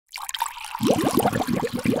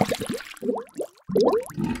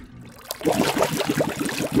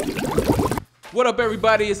What up,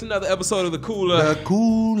 everybody? It's another episode of The Cooler. The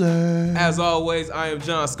Cooler. As always, I am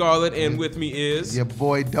Jon Scarlett, and with me is... your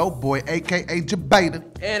boy, Doboy, a.k.a. Jabata.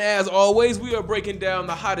 And as always, we are breaking down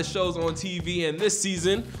the hottest shows on TV, and this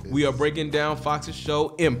season, we are breaking down Fox's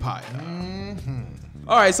show, Empire.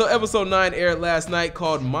 All right, so episode 9 aired last night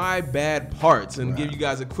called My Bad Parts. And give you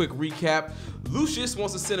guys a quick recap, Lucius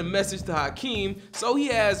wants to send a message to Hakeem, so he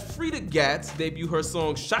has Fredericks debut her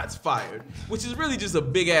song Shots Fired, which is really just a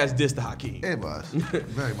big-ass diss to Hakeem. It was.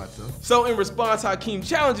 Very much so. So in response, Hakeem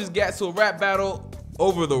challenges Gats to a rap battle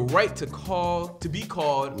over the right to be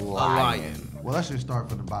called a lion. Well, let's just start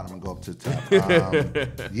from the bottom and go up to the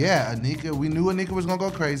top. Yeah, Anika, we knew Anika was going to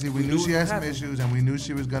go crazy. We knew she had some issues, and we knew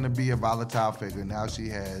she was going to be a volatile figure. Now she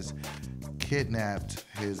has kidnapped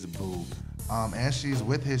his boo, and she's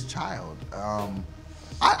with his child.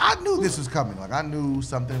 I knew this was coming. Like, I knew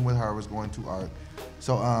something with her was going to arc.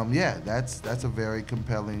 So, yeah, that's a very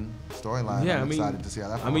compelling storyline. Yeah, I'm excited to see how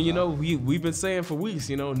that I mean, you know, we've been saying for weeks,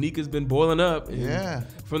 you know, Nika's been boiling up. And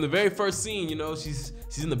from the very first scene, you know, she's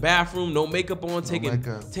in the bathroom, no makeup on,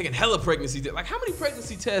 taking hella pregnancy tests. Like, how many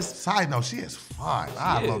pregnancy tests? Side note, she is fine.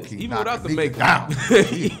 I low-key even without the makeup.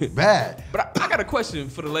 Down. Bad. But I got a question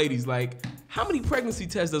for the ladies. Like, how many pregnancy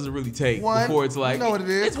tests does it really take one, before it's like, you know what it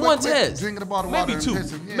is. It's one test. Drinking a bottle of maybe water two. and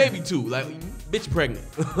pissing, yeah. Maybe two. Like, bitch, you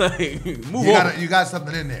pregnant. Like, move on. You got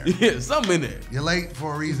something in there. Yeah, something in there. You're late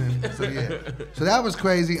for a reason. So, yeah. So that was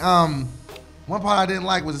crazy. One part I didn't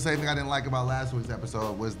like was the same thing I didn't like about last week's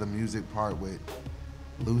episode was the music part with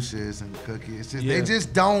Lucius and Cookie. It's just, they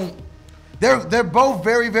just don't. They're both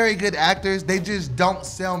very, very good actors. They just don't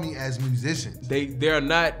sell me as musicians. They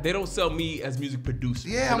don't sell me as music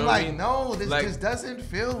producers. Yeah, you know I'm like, I mean? no, this just doesn't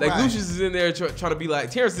feel like right. Lucius is in there trying to be like,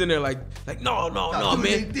 Terrence is in there like no,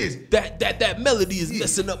 man. That melody is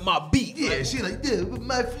messing up my beat. Yeah, like, she like, yeah, with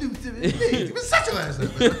my flute. It's such a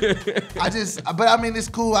ass. But I mean, it's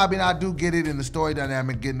cool. I mean, I do get it in the story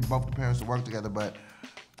dynamic, getting both the parents to work together, but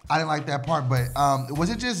I didn't like that part. But was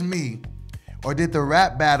it just me? Or did the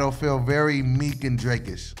rap battle feel very Meek and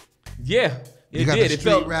Drake-ish? Yeah, it did. It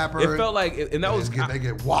felt like, and that was they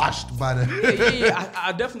get washed by the. Yeah.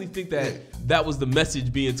 I definitely think that was the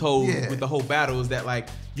message being told with the whole battle is that like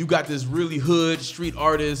you got this really hood street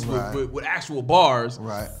artist with actual bars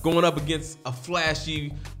going up against a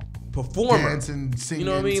flashy performer, dancing, singing, you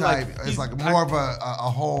know what I mean? Type. It's like more of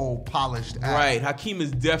a whole polished act. Right, Hakeem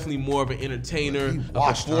is definitely more of an entertainer,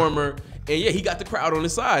 a performer. And yeah, he got the crowd on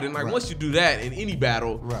his side. And like once you do that in any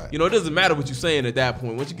battle, you know, it doesn't matter what you're saying at that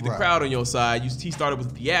point. Once you get the crowd on your side, he started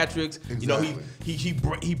with theatrics. Exactly. You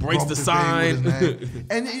know, he breaks the sign.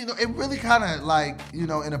 And you know, it really kind of like, you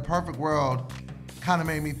know, in a perfect world, kind of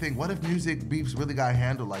made me think, what if music beefs really got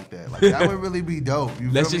handled like that? Like that would really be dope.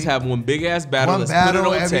 Let's just have one big ass battle. Let's put it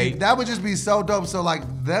on tape. That would just be so dope. So like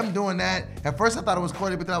them doing that, at first I thought it was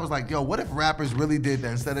corny, but then I was like, yo, what if rappers really did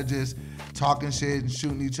that instead of just talking shit and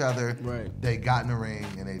shooting each other? They got in the ring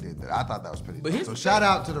and they did that. I thought that was pretty dope. So shout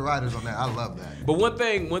out to the writers on that. I love that. But one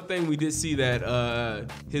thing we did see that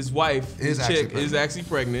his wife, his chick, is actually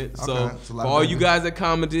pregnant. So for all you guys that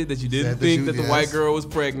commented that you didn't think that the white girl was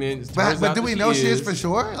pregnant, but do we know she is for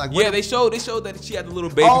sure? Like, yeah, they showed that she had the little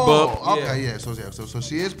baby bump. Okay, yeah. So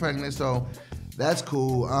she is pregnant. So that's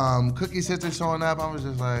cool. Cookie's sister showing up. I was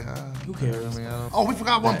just like, who cares? I mean, we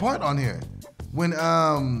forgot one part on here when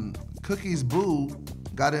Cookie's boo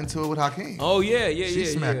got into it with Hakeem. Oh yeah. She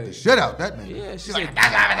smacked the shit out that nigga. Yeah, she's like,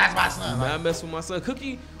 that's my son. Not mess with my son.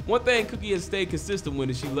 Cookie. One thing Cookie has stayed consistent with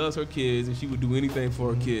is she loves her kids and she would do anything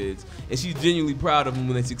for her kids. And she's genuinely proud of them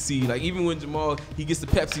when they succeed. Like even when Jamal gets the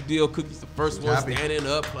Pepsi deal, Cookie's the first one standing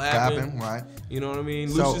up, clapping. Right. You know what I mean?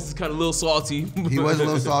 So, Lucius is kind of a little salty. He was a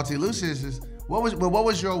little salty. Lucius is. What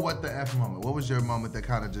was your what the F moment? What was your moment that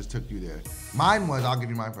kind of just took you there? Mine was. I'll give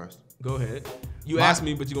you mine first. Go ahead. You asked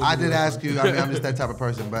me, but you. I did ask you. I mean, I'm just that type of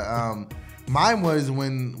person. But mine was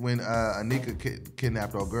when Anika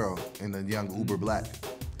kidnapped our girl in the young Uber Black.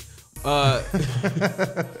 Mine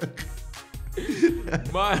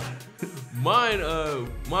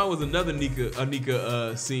was another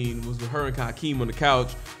Anika scene. Was with her and Hakeem on the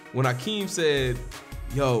couch when Hakeem said,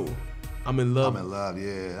 "Yo, I'm in love." I'm in love.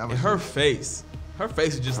 Yeah. That was and her face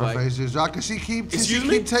is just her like. Her face just dropped because she keep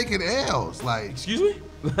taking L's. Like, excuse me.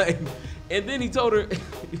 Like, and then he told her, "This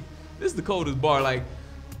is the coldest bar." Like,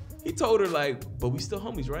 he told her like, "But we still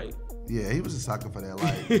homies, right?" Yeah, he was a sucker for that.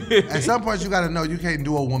 Like, at some point, you got to know you can't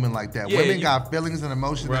do a woman like that. Women got feelings and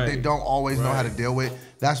emotions that they don't always know how to deal with.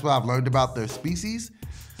 That's what I've learned about their species.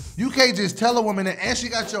 You can't just tell a woman that, and she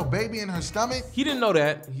got your baby in her stomach. He didn't know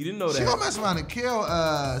that. She gonna mess around and kill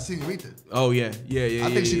Senorita. Oh yeah.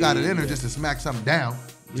 I think she got it in her just to smack something down.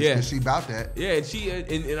 Because she about that. Yeah,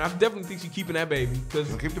 and I definitely think she's keeping that baby.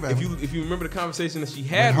 Because if you remember the conversation that she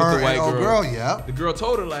had with the white girl, the girl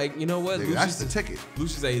told her like, you know what, Lucius, that's the ticket.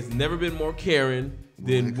 Lucius has never been more caring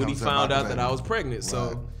than when he found out that I was pregnant. Right.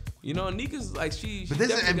 So, you know, Nika's like she. But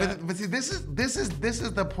see, this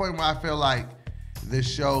is the point where I feel like the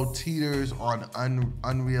show teeters on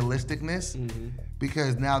unrealisticness,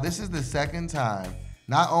 because now this is the second time.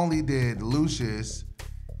 Not only did Lucius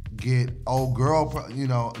get old girl,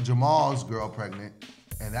 Jamal's girl pregnant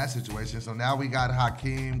in that situation, so now we got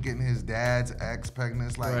Hakeem getting his dad's ex pregnant.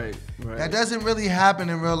 It's like, right. That doesn't really happen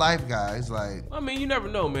in real life, guys. Like, I mean, you never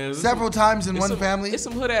know, man. Several times in one family. It's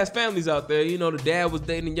some hood ass families out there. You know, the dad was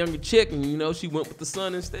dating a younger chick, and she went with the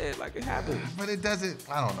son instead. Like, it happens. But it doesn't.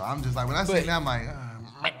 I don't know. I'm just like, when I see that, I'm like,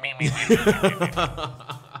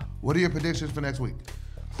 What are your predictions for next week?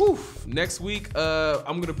 Next week,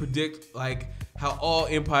 I'm gonna predict like how all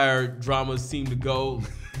Empire dramas seem to go.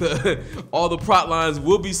 All the plot lines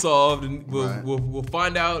will be solved, and we'll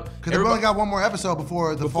find out. Because we've only got one more episode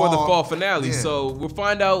before the fall finale. Yeah. So we'll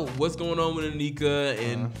find out what's going on with Anika,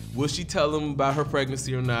 and will she tell him about her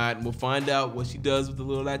pregnancy or not? And we'll find out what she does with the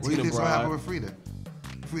little Latina bride. What do you think's gonna happen with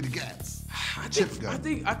Frida Gatz?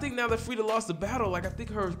 I think now that Frida lost the battle, like I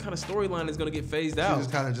think her kind of storyline is gonna get phased out. She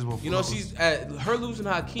just kind of will she's her losing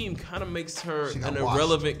Hakeem kind of makes her an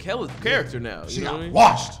irrelevant character now. She got what I mean?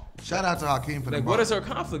 washed. Shout out to Hakeem for that. Like, what is her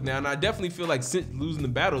conflict now? And I definitely feel like since losing the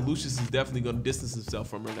battle, Lucius is definitely gonna distance himself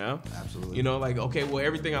from her now. Absolutely. Like, okay, well,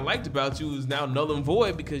 everything I liked about you is now null and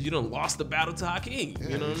void because you done lost the battle to Hakeem. Yeah,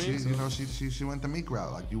 you know what I mean? She went the meek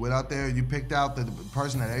route. Like, you went out there, you picked out the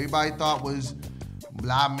person that everybody thought was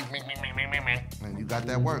blah, and you got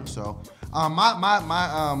that work. So,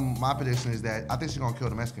 my prediction is that I think she's gonna kill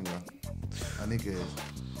the Mexican girl. Anika is.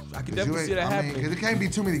 I can definitely see that happening. Because it can't be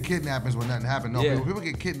too many kidnappings when nothing happens. No, when people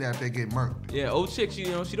get kidnapped, they get murked. Yeah, old chick, she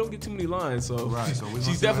don't get too many lines, so, so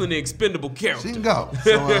she's definitely an expendable character. She can go.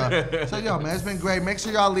 So yo, man, it's been great. Make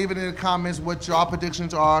sure y'all leave it in the comments what y'all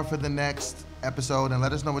predictions are for the next episode, and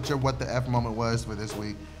let us know what the F moment was for this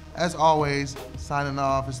week. As always, signing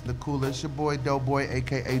off, it's the coolest. Your boy Doughboy,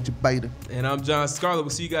 aka Jabata. And I'm Jon Scarlett. We'll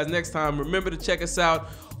see you guys next time. Remember to check us out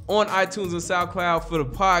on iTunes and SoundCloud for the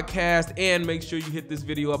podcast, and make sure you hit this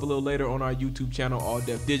video up a little later on our YouTube channel, All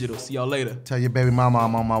Def Digital. See y'all later. Tell your baby mama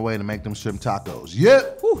I'm on my way to make them shrimp tacos.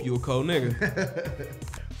 Yep. Whew, you a cold nigga.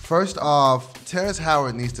 First off, Terrence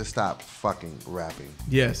Howard needs to stop fucking rapping.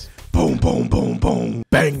 Yes. Boom, boom, boom, boom.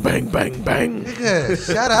 Bang, bang, bang, bang. Nigga,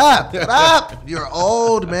 shut up. Shut up. You're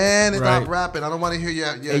old, man. It's not rapping. I don't want to hear your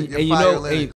fire lyrics.